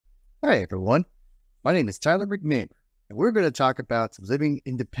Hi, everyone. My name is Tyler McNamer, and we're going to talk about living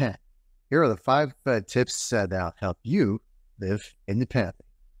independent. Here are the five tips that'll help you live independently.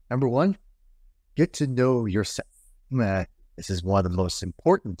 Number one, get to know yourself. Uh, this is one of the most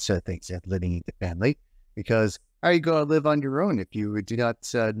important things of living independently because how are you going to live on your own if you do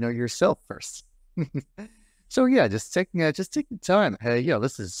not know yourself first? So yeah, just take the time. Hey,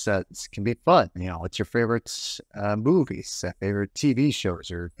 this can be fun. What's your favorite movies, favorite TV shows,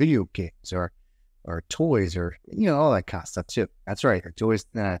 or video games, or toys, or all that kind of stuff too. That's right, or toys.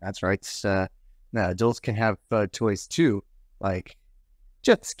 That's right. Adults can have toys too, like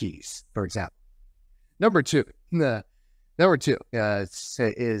jet skis, for example. Number two, is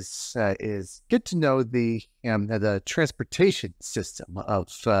get to know the transportation system of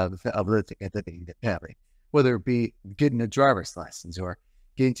living independently, whether it be getting a driver's license or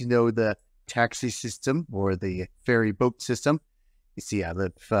getting to know the taxi system or the ferry boat system. You see, I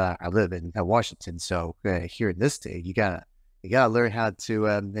live in Washington, so here in this state, you gotta learn how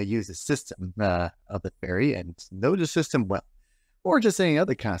to use the system of the ferry and know the system well, or just any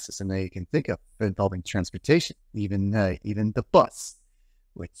other kind of system that you can think of involving transportation, even the bus,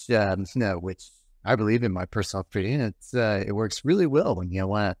 which I believe, in my personal opinion, it works really well when you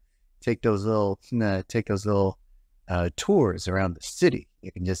want to take those little tours around the city.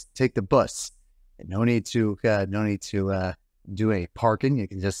 You can just take the bus, and no need to do any parking. You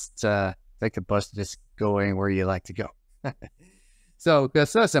can just take the bus and just go anywhere you like to go. So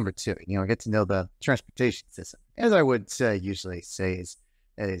that's number two. Get to know the transportation system. As I would usually say,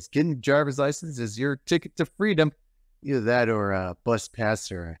 is getting a driver's license is your ticket to freedom. Either that or a bus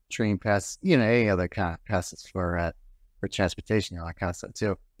pass or a train pass. Any other kind of passes for transportation, all that kind of stuff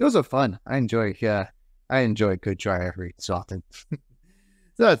too. Those are fun. I enjoy a good drive every so often.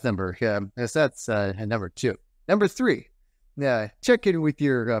 So that's number two. Number three, check in with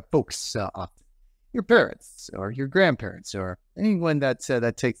your folks often. Your parents or your grandparents or anyone that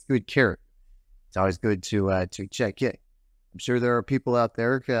takes good care of you. It's always good to check in. I'm sure there are people out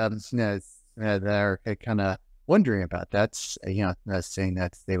there that are kind of wondering about that. Saying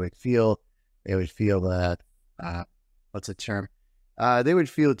that they would feel what's the term? They would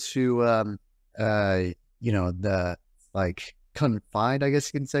feel too the like confined, I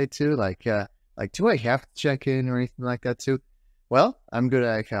guess you can say too. Like do I have to check in or anything like that too? Well, I'm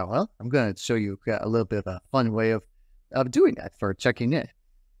gonna show you a little bit of a fun way of doing that for checking in.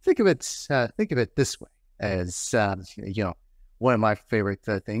 Think of it this way: as one of my favorite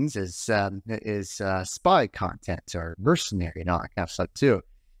things is spy content or mercenary and all that kind of stuff too. In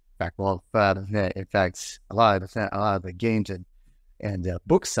fact, a lot of the games and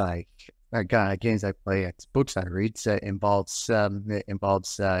books games I play and books I read involves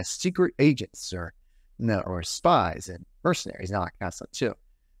secret agents or spies and mercenaries and all that kind of stuff too.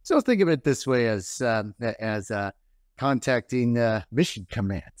 So think of it this way as contacting mission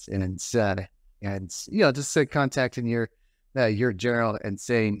commands and just contacting your general and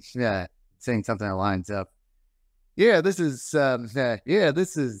saying something that lines up. This is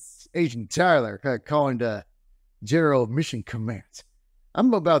Agent Tyler calling to General Mission Command.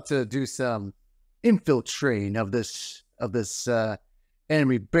 I'm about to do some infiltrating of this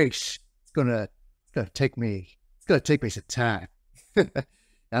enemy base. It's gonna take me some time.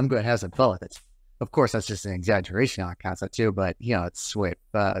 I'm gonna have some fun with it. Of course, that's just an exaggeration on concept too, but it's way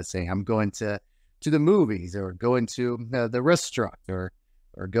of saying I'm going to the movies or going to the restaurant or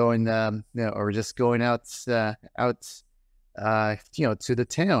going or just going out to the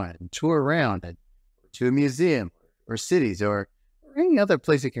town and tour around and to a museum or cities or any other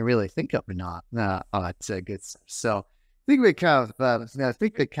place you can really think of or not. It's good stuff. So think of it kind of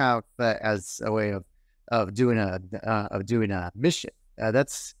as a way of doing a mission.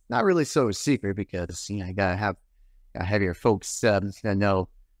 That's not really so secret because you gotta have your folks know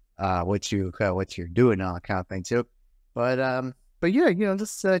what you're doing, all that kind of thing too. But yeah,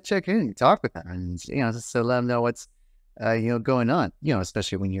 just check in and talk with them, and just let them know what's going on.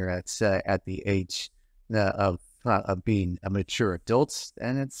 Especially when you're at the age of being a mature adult,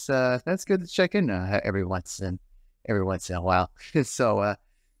 and it's that's good to check in every once in a while. So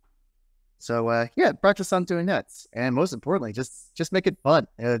yeah, practice on doing that, and most importantly, just make it fun.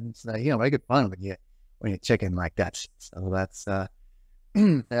 And make it fun when you check in like that. So that's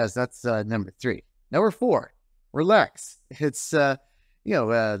that's number three. Number four, relax. It's living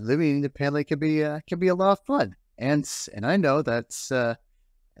independently can be a lot of fun, and I know that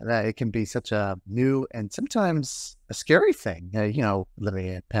it can be such a new and sometimes a scary thing. Living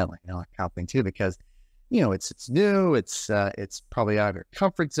independently, that kind of thing too, because it's new, it's probably out of your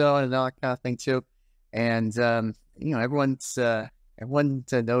comfort zone and all that kind of thing too, and everyone's Everyone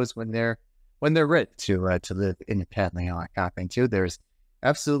knows when they're ready to live independently on that kind of thing too. There's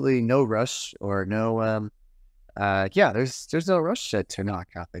absolutely no rush or no there's no rush to not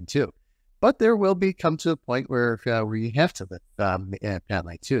kind of thing too. But there will come to a point where you have to live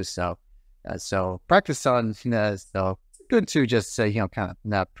independently too. So practice on so it's good to just kind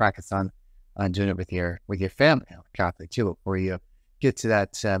of practice on doing it with your family kind of thing too before you get to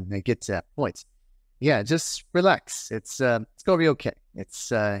that point. Yeah, just relax. It's gonna be okay.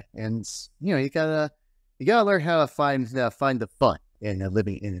 It's and you gotta learn how to find the fun in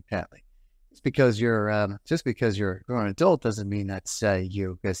living independently. Just because you're a grown adult doesn't mean that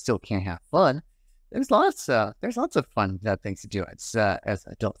you still can't have fun. There's lots of fun things to do as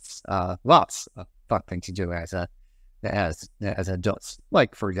adults. Lots of fun things to do as adults.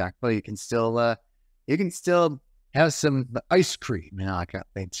 Like for example, you can still have some ice cream and all that kind of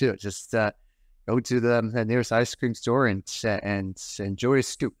thing too. Just go to the nearest ice cream store and enjoy a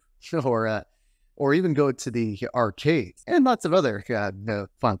scoop, or even go to the arcade and lots of other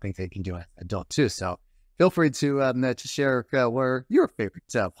fun things that you can do as an adult too. So feel free to share what are your favorite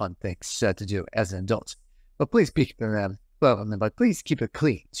fun things to do as an adult. But please keep it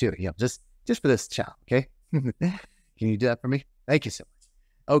clean too. Just for this channel, okay? Can you do that for me? Thank you so much.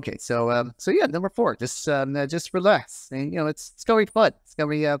 Okay, so yeah, number 4, just relax, and it's gonna be fun. It's gonna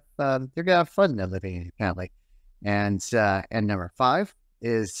be you're gonna have fun living independently, and number 5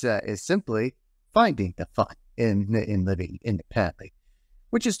 is simply finding the fun in living independently,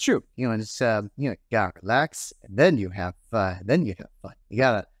 which is true. It's you gotta relax, and then you have fun. You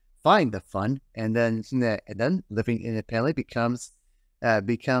gotta find the fun, and then living independently becomes a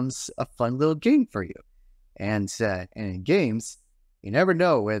fun little game for you, and in games. You never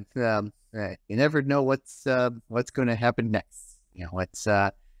know what's going to happen next.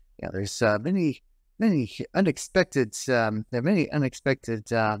 There's many unexpected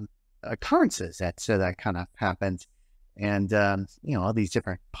occurrences that kind of happens, and all these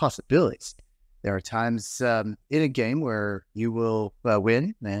different possibilities. There are times in a game where you will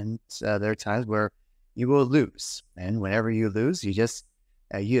win, and there are times where you will lose. And whenever you lose, you just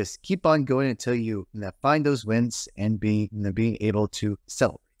keep on going until you find those wins and being able to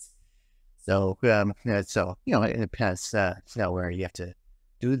celebrate. So, in the past, where you have to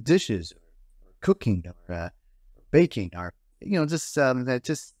do the dishes, or cooking, or baking, or just do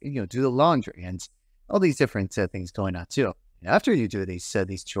the laundry, and all these different things going on too. And after you do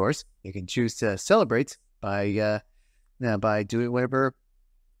these chores, you can choose to celebrate by doing whatever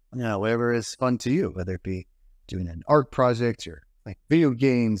is fun to you, whether it be doing an art project or like video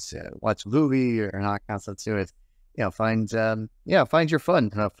games, watch a movie, or not constant to it. Find your fun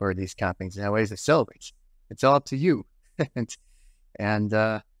for these kind of things and ways to celebrate. It's all up to you, and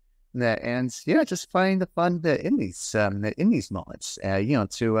just find the fun in these moments.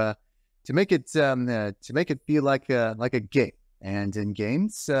 To make it feel like a game. And in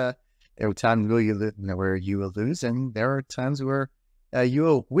games, there are times where you will lose, and there are times where you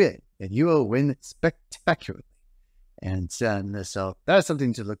will win, and you will win spectacularly. And so that's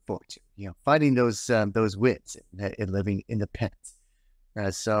something to look forward to. Finding those wins in living independent.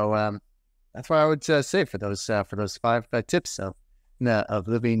 So that's what I would say for those 5 tips of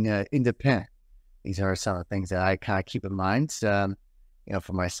living independent. These are some of the things that I kind of keep in mind, for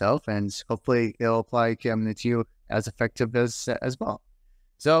myself, and hopefully they'll apply to you as effective as well.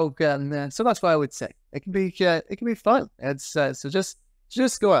 So so that's what I would say. It can be fun. It's so just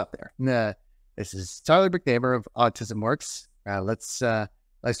go out there. This is Tyler McNamer of Autismworks.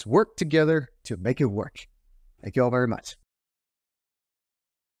 Let's work together to make it work. Thank you all very much.